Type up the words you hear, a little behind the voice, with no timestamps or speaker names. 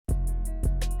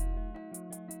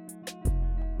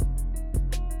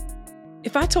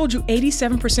If I told you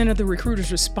 87% of the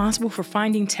recruiters responsible for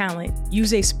finding talent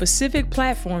use a specific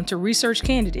platform to research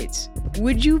candidates,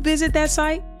 would you visit that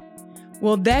site?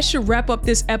 Well, that should wrap up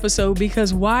this episode,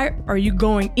 because why are you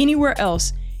going anywhere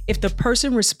else if the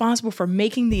person responsible for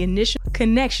making the initial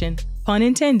connection, pun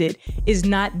intended, is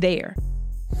not there?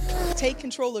 Take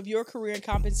control of your career and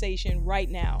compensation right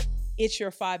now. It's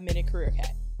your 5-minute career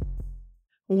hack.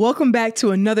 Welcome back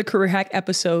to another Career Hack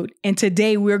episode, and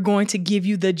today we're going to give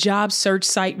you the job search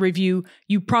site review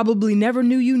you probably never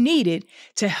knew you needed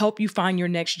to help you find your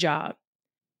next job.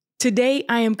 Today,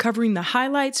 I am covering the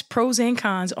highlights, pros, and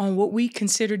cons on what we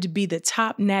consider to be the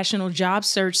top national job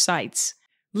search sites.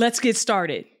 Let's get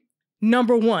started.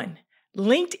 Number 1,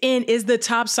 LinkedIn is the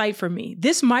top site for me.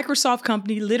 This Microsoft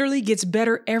company literally gets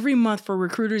better every month for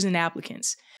recruiters and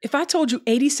applicants. If I told you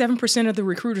 87% of the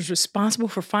recruiters responsible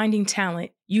for finding talent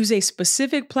use a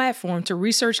specific platform to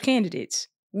research candidates,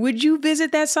 would you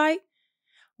visit that site?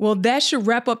 Well, that should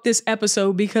wrap up this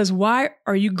episode, because why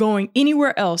are you going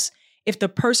anywhere else if the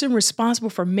person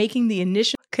responsible for making the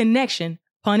initial connection,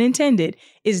 pun intended,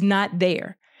 is not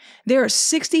there? There are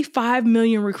 65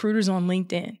 million recruiters on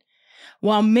LinkedIn.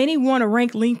 While many want to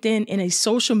rank LinkedIn in a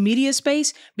social media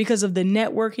space because of the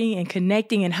networking and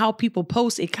connecting and how people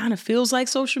post, it kind of feels like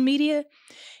social media,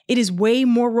 it is way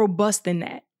more robust than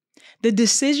that. The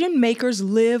decision makers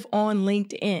live on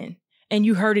LinkedIn, and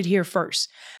you heard it here first.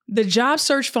 The job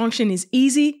search function is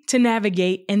easy to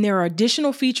navigate, and there are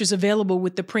additional features available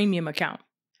with the premium account.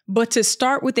 But to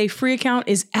start with a free account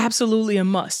is absolutely a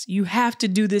must. You have to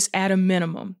do this at a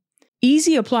minimum.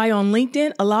 Easy Apply on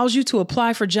LinkedIn allows you to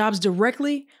apply for jobs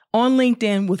directly on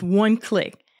LinkedIn with one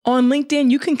click. On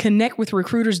LinkedIn, you can connect with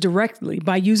recruiters directly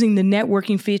by using the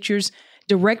networking features,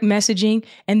 direct messaging,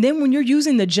 and then when you're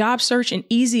using the job search and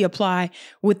Easy Apply,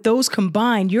 with those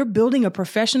combined, you're building a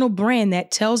professional brand that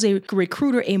tells a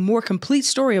recruiter a more complete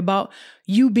story about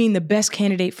you being the best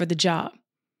candidate for the job.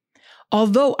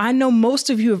 Although I know most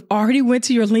of you have already went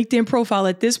to your LinkedIn profile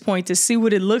at this point to see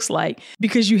what it looks like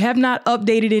because you have not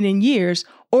updated it in years,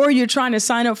 or you're trying to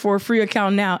sign up for a free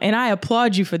account now, and I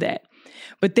applaud you for that.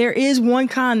 But there is one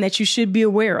con that you should be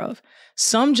aware of.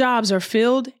 Some jobs are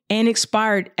filled and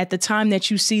expired at the time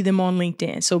that you see them on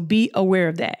LinkedIn, so be aware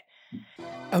of that.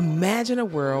 Imagine a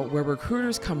world where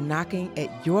recruiters come knocking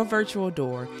at your virtual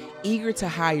door, eager to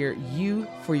hire you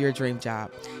for your dream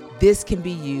job. This can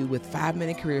be you with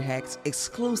 5-Minute Career Hacks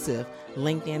exclusive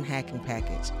LinkedIn hacking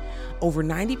package. Over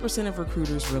 90% of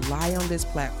recruiters rely on this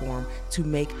platform to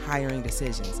make hiring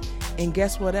decisions. And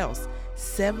guess what else?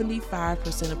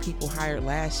 75% of people hired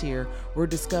last year were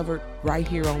discovered right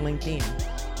here on LinkedIn.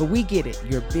 But we get it.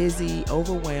 You're busy,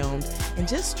 overwhelmed, and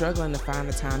just struggling to find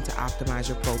the time to optimize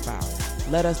your profile.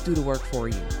 Let us do the work for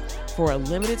you. For a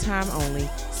limited time only,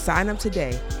 sign up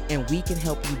today and we can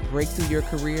help you break through your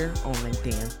career on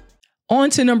LinkedIn. On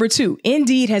to number 2,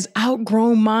 Indeed has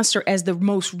outgrown Monster as the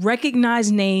most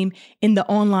recognized name in the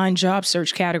online job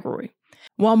search category.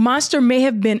 While Monster may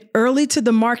have been early to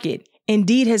the market,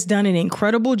 Indeed has done an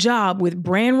incredible job with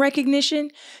brand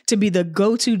recognition to be the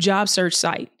go-to job search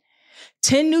site.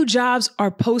 10 new jobs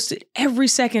are posted every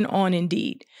second on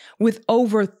Indeed. With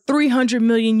over 300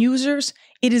 million users,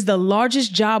 it is the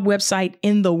largest job website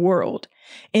in the world.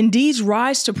 Indeed's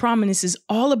rise to prominence is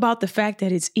all about the fact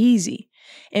that it's easy.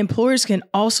 Employers can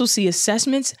also see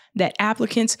assessments that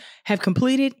applicants have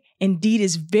completed. Indeed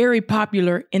is very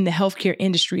popular in the healthcare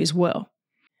industry as well.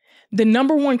 The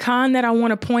number one con that I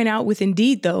want to point out with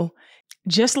Indeed, though,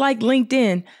 just like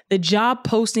LinkedIn, the job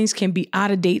postings can be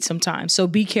out of date sometimes, so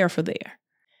be careful there.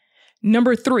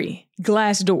 Number 3,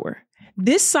 Glassdoor.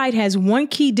 This site has one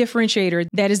key differentiator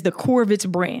that is the core of its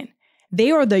brand. They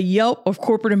are the Yelp of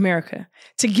corporate America.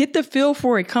 To get the feel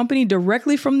for a company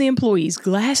directly from the employees,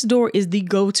 Glassdoor is the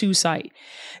go-to site.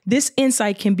 This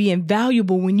insight can be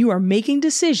invaluable when you are making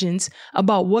decisions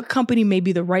about what company may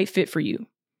be the right fit for you.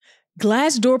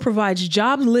 Glassdoor provides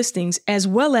job listings as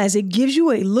well as it gives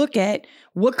you a look at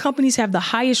what companies have the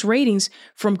highest ratings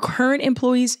from current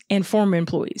employees and former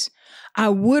employees. I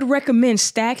would recommend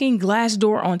stacking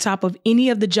Glassdoor on top of any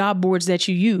of the job boards that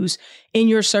you use in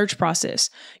your search process,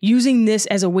 using this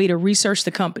as a way to research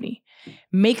the company.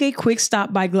 Make a quick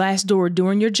stop by Glassdoor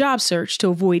during your job search to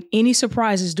avoid any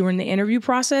surprises during the interview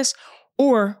process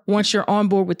or once you're on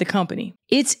board with the company.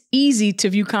 It's easy to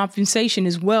view compensation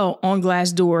as well on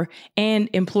Glassdoor and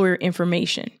employer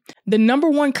information. The number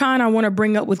one con I want to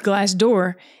bring up with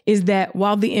Glassdoor is that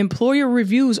while the employer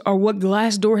reviews are what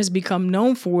Glassdoor has become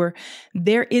known for,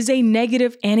 there is a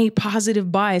negative and a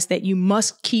positive bias that you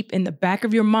must keep in the back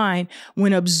of your mind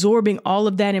when absorbing all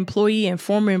of that employee and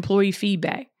former employee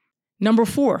feedback. Number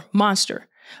 4, Monster.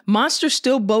 Monster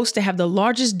still boasts to have the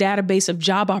largest database of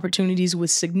job opportunities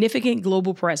with significant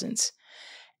global presence.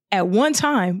 At one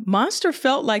time, Monster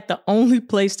felt like the only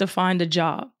place to find a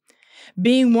job.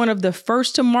 Being one of the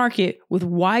first to market with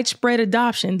widespread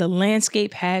adoption, the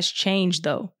landscape has changed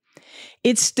though.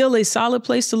 It's still a solid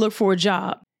place to look for a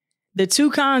job. The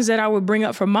two cons that I would bring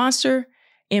up for Monster: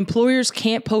 employers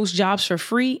can't post jobs for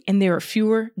free and there are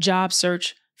fewer job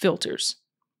search filters.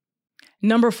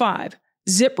 Number 5,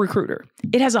 ZipRecruiter.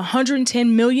 It has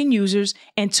 110 million users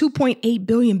and 2.8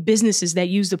 billion businesses that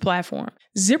use the platform.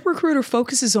 ZipRecruiter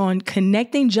focuses on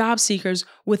connecting job seekers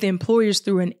with employers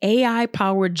through an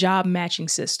AI-powered job matching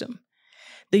system.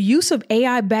 The use of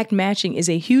AI-backed matching is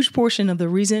a huge portion of the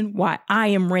reason why I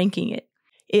am ranking it.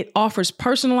 It offers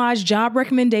personalized job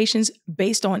recommendations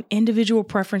based on individual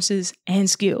preferences and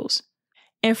skills.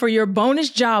 And for your bonus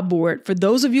job board, for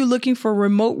those of you looking for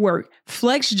remote work,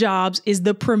 FlexJobs is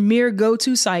the premier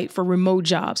go-to site for remote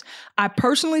jobs. I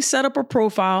personally set up a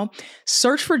profile,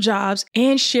 search for jobs,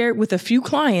 and share it with a few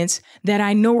clients that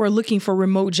I know are looking for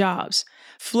remote jobs.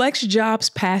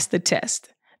 FlexJobs passed the test.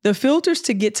 The filters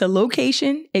to get to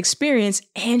location, experience,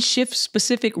 and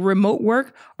shift-specific remote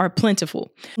work are plentiful.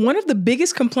 One of the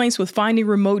biggest complaints with finding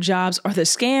remote jobs are the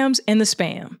scams and the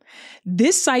spam.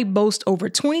 This site boasts over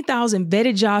 20,000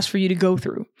 vetted jobs for you to go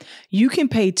through. You can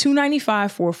pay $2.95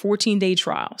 for a 14-day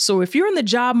trial. So if you're in the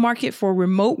job market for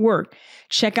remote work,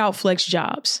 check out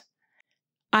FlexJobs.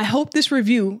 I hope this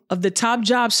review of the top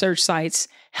job search sites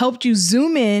helped you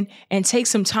zoom in and take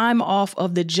some time off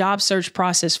of the job search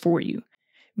process for you.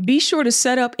 Be sure to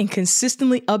set up and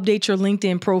consistently update your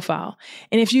LinkedIn profile.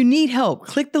 And if you need help,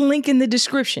 click the link in the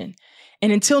description.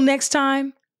 And until next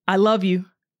time, I love you.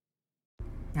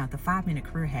 Now, the 5-minute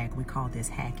career hack, we call this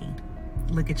hacking.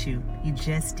 Look at you. You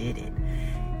just did it.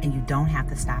 And you don't have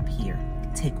to stop here.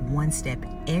 Take one step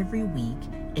every week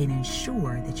and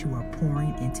ensure that you are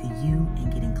pouring into you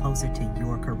and getting closer to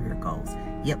your career goals.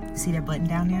 Yep, see that button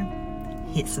down there?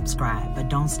 Hit subscribe, but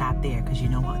don't stop there, because you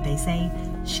know what they say,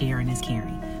 sharing is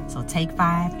caring. So take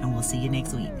 5 and we'll see you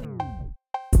next week.